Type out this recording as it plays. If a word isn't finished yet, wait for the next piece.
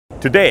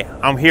Today,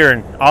 I'm here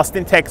in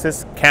Austin,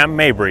 Texas, Camp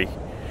Mabry,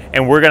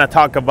 and we're gonna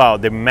talk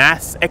about the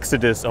mass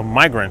exodus of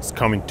migrants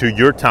coming to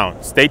your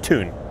town. Stay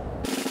tuned.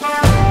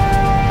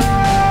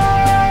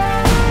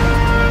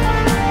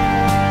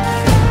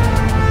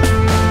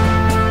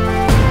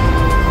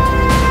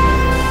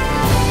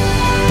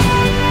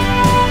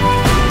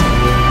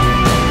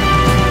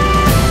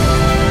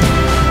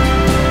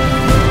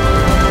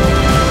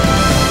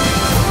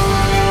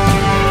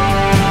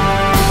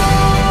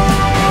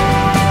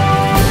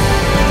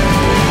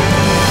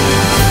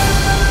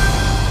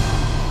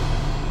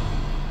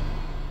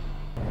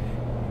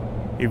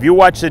 If you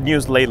watch the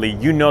news lately,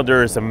 you know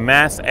there is a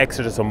mass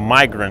exodus of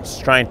migrants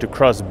trying to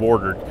cross the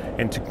border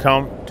and to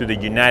come to the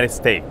United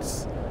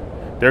States.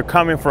 They're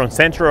coming from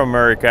Central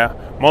America,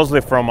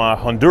 mostly from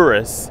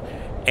Honduras,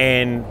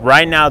 and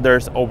right now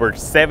there's over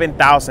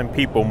 7,000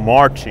 people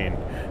marching.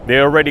 They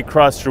already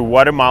crossed through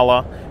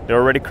Guatemala, they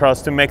already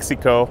crossed to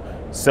Mexico,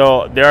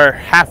 so they're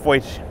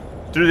halfway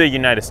through the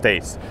United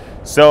States.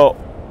 So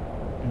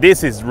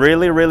this is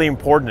really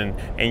important,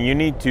 and you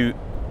need to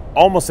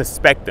almost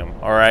expect them,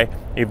 all right?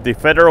 If the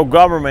federal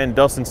government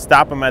doesn't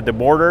stop them at the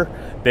border,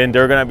 then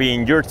they're gonna be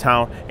in your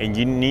town and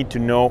you need to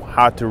know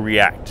how to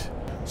react.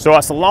 So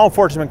as a law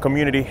enforcement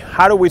community,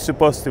 how are we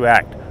supposed to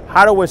act?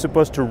 How are we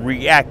supposed to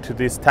react to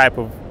this type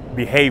of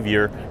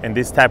behavior and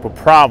this type of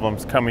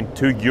problems coming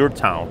to your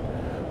town?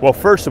 Well,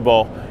 first of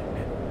all,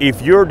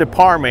 if your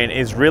department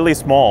is really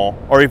small,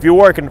 or if you're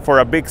working for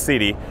a big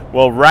city,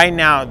 well, right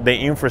now the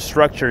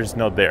infrastructure is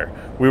not there.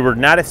 We were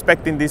not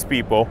expecting these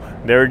people.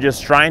 They're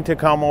just trying to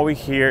come over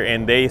here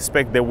and they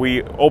expect that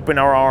we open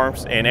our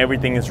arms and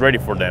everything is ready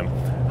for them.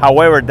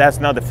 However, that's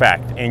not the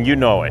fact, and you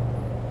know it.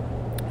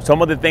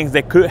 Some of the things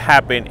that could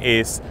happen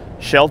is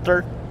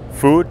shelter,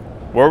 food.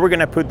 Where we're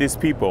gonna put these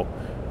people?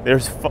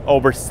 There's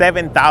over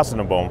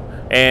 7,000 of them.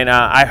 And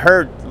I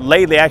heard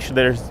lately,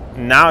 actually,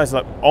 now it's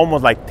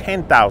almost like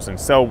 10,000.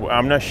 So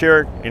I'm not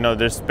sure, you know,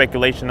 there's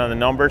speculation on the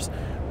numbers,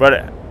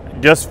 but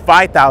just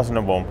 5,000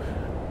 of them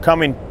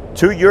coming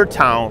to your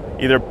town,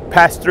 either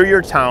pass through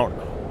your town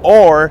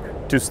or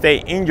to stay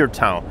in your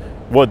town.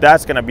 Well,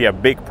 that's gonna be a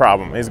big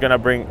problem. It's gonna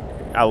bring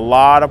a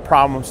lot of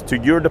problems to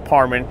your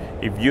department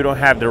if you don't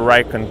have the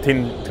right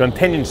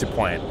contingency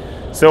plan.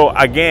 So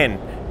again,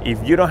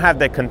 if you don't have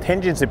the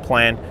contingency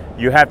plan,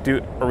 you have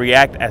to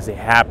react as it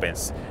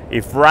happens.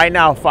 If right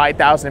now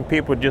 5,000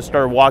 people just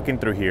start walking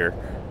through here,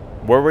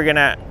 where are we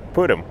gonna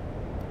put them?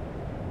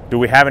 Do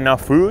we have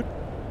enough food?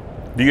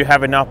 Do you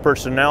have enough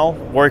personnel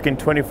working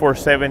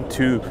 24/7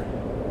 to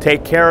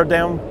take care of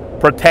them,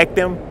 protect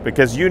them?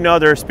 Because you know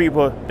there's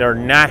people that are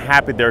not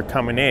happy they're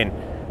coming in.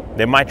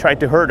 They might try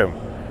to hurt them.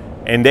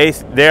 And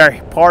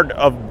they're part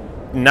of,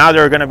 now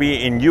they're gonna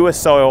be in US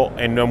soil,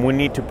 and then we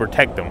need to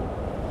protect them.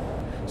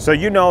 So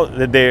you know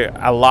that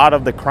a lot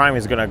of the crime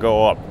is gonna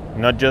go up,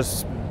 not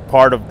just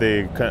part of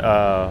the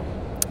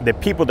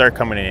people that are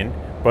coming in,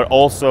 but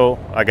also,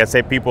 like I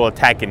said, people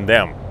attacking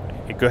them.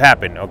 It could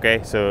happen, okay?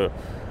 So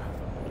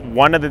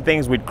one of the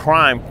things with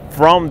crime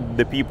from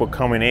the people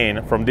coming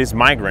in, from these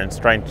migrants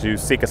trying to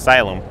seek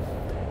asylum,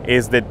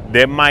 is that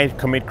they might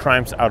commit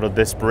crimes out of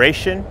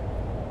desperation,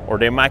 or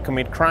they might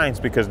commit crimes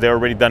because they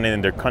already done it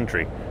in their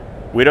country.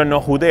 We don't know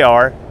who they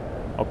are,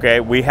 okay?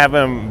 We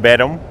haven't bet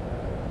them.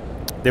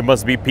 There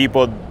must be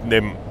people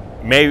that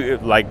may,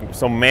 like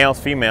some males,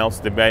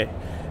 females,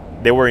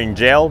 they were in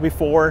jail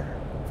before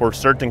for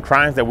certain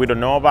crimes that we don't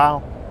know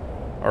about,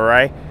 all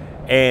right?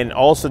 And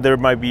also there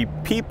might be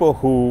people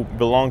who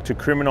belong to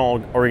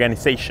criminal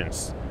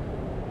organizations,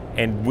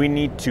 and we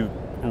need to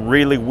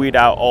really weed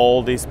out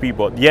all these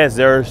people. Yes,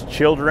 there's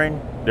children,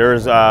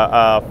 there's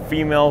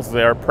females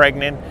that are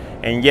pregnant,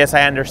 and yes,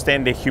 I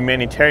understand the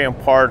humanitarian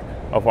part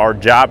of our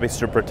job is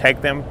to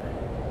protect them,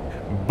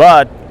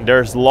 but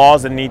there's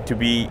laws that need to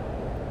be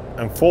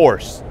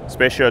enforced,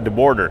 especially at the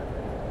border.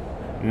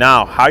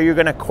 Now, how you're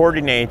gonna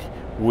coordinate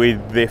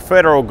with the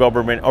federal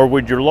government or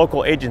with your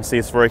local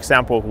agencies, for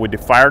example, with the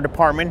fire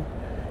department,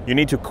 you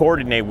need to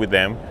coordinate with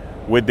them,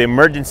 with the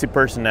emergency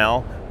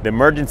personnel, the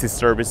emergency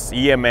service,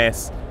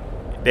 EMS.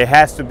 There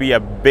has to be a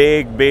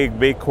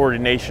big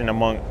coordination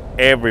among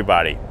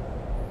everybody.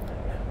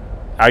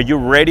 Are you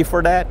ready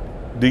for that?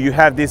 Do you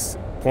have this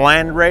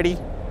plan ready?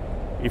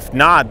 If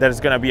not, there's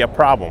gonna be a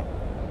problem.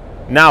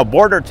 Now,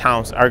 border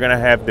towns are gonna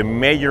have the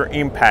major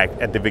impact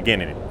at the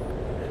beginning.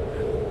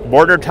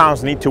 Border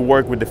towns need to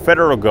work with the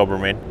federal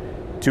government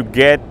to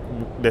get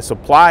the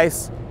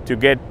supplies,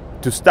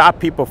 to stop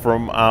people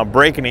from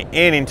breaking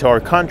in into our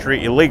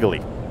country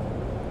illegally.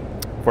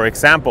 For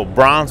example,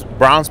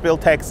 Brownsville,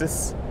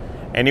 Texas,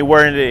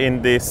 anywhere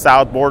in the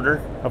south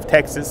border of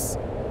Texas,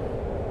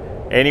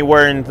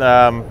 anywhere in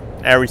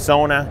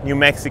Arizona, New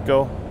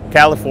Mexico,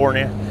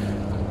 California.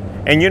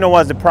 And you know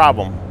what's the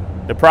problem?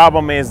 The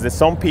problem is that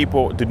some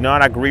people do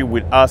not agree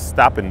with us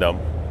stopping them,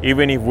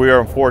 even if we are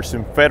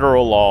enforcing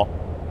federal law.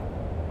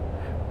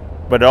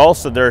 But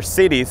also there are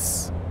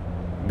cities,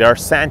 there are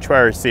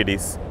sanctuary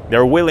cities,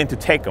 they're willing to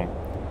take them.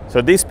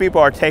 So these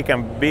people are taking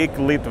a big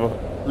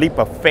leap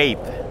of faith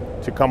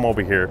to come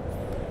over here.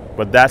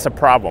 But that's a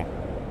problem.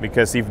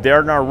 because if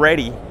they're not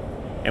ready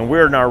and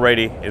we're not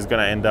ready, it's going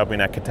to end up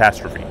in a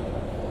catastrophe.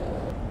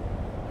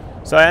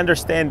 So I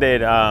understand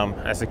that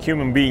as a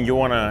human being, you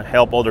want to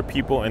help other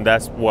people, and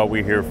that's what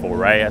we're here for,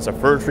 right? As a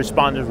first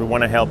responders, we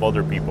want to help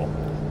other people.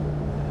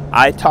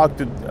 I talked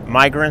to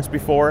migrants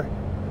before.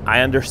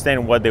 I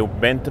understand what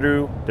they've been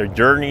through, their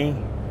journey.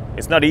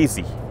 It's not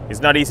easy.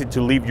 It's not easy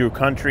to leave your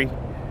country,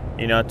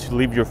 you know, to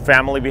leave your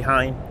family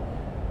behind.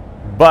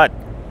 But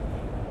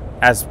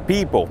as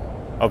people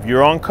of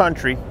your own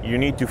country, you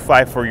need to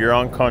fight for your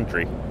own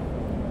country.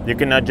 You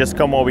cannot just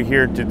come over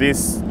here to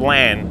this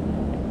land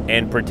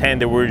and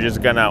pretend that we're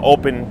just gonna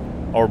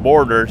open our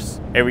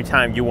borders every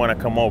time you wanna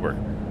come over.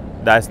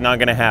 That's not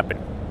gonna happen.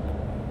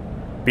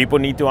 People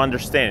need to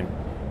understand.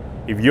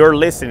 If you're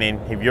listening,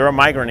 if you're a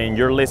migrant and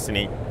you're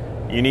listening,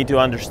 you need to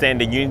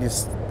understand that you need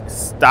to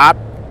stop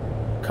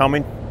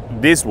coming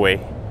this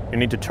way. You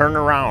need to turn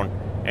around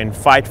and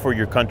fight for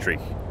your country.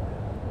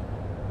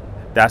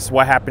 That's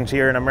what happens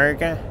here in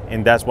America,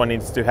 and that's what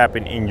needs to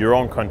happen in your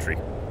own country.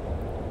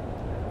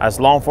 As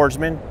law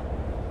enforcement,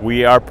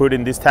 we are put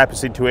in these type of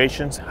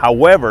situations.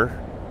 However,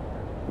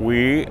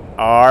 we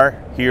are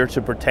here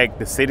to protect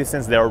the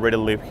citizens that already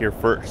live here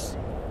first.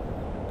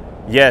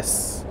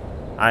 Yes,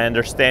 I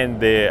understand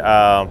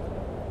the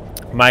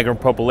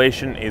migrant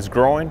population is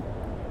growing,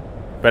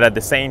 but at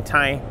the same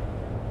time,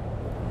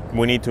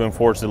 we need to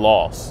enforce the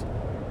laws,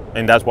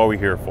 and that's what we're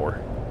here for.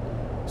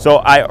 So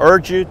I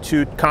urge you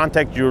to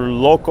contact your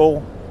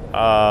local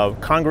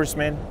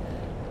congressman,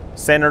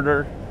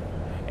 senator,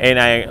 and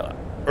I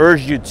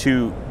urge you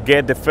to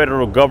get the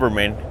federal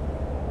government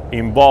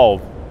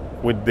involved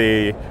with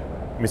the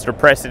Mr.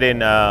 President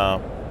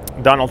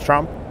Donald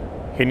Trump.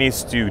 He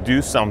needs to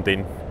do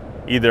something,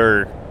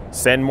 either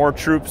send more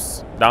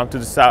troops down to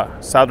the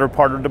southern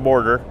part of the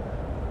border,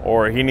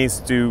 or he needs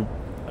to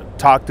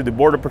talk to the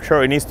Border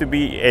Patrol. It needs to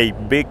be a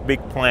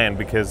big plan,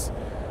 because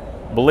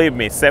believe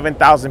me,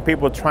 7,000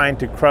 people trying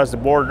to cross the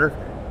border,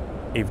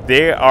 if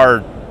they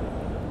are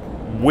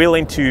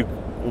willing to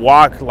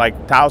walk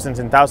like thousands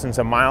and thousands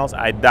of miles,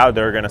 I doubt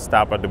they're gonna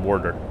stop at the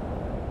border.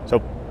 So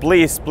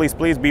please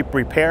be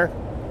prepared.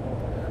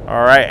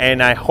 All right,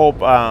 and I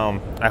hope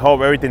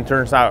everything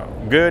turns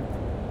out good,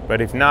 but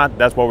if not,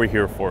 that's what we're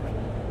here for.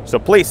 So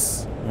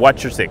please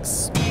watch your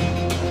six.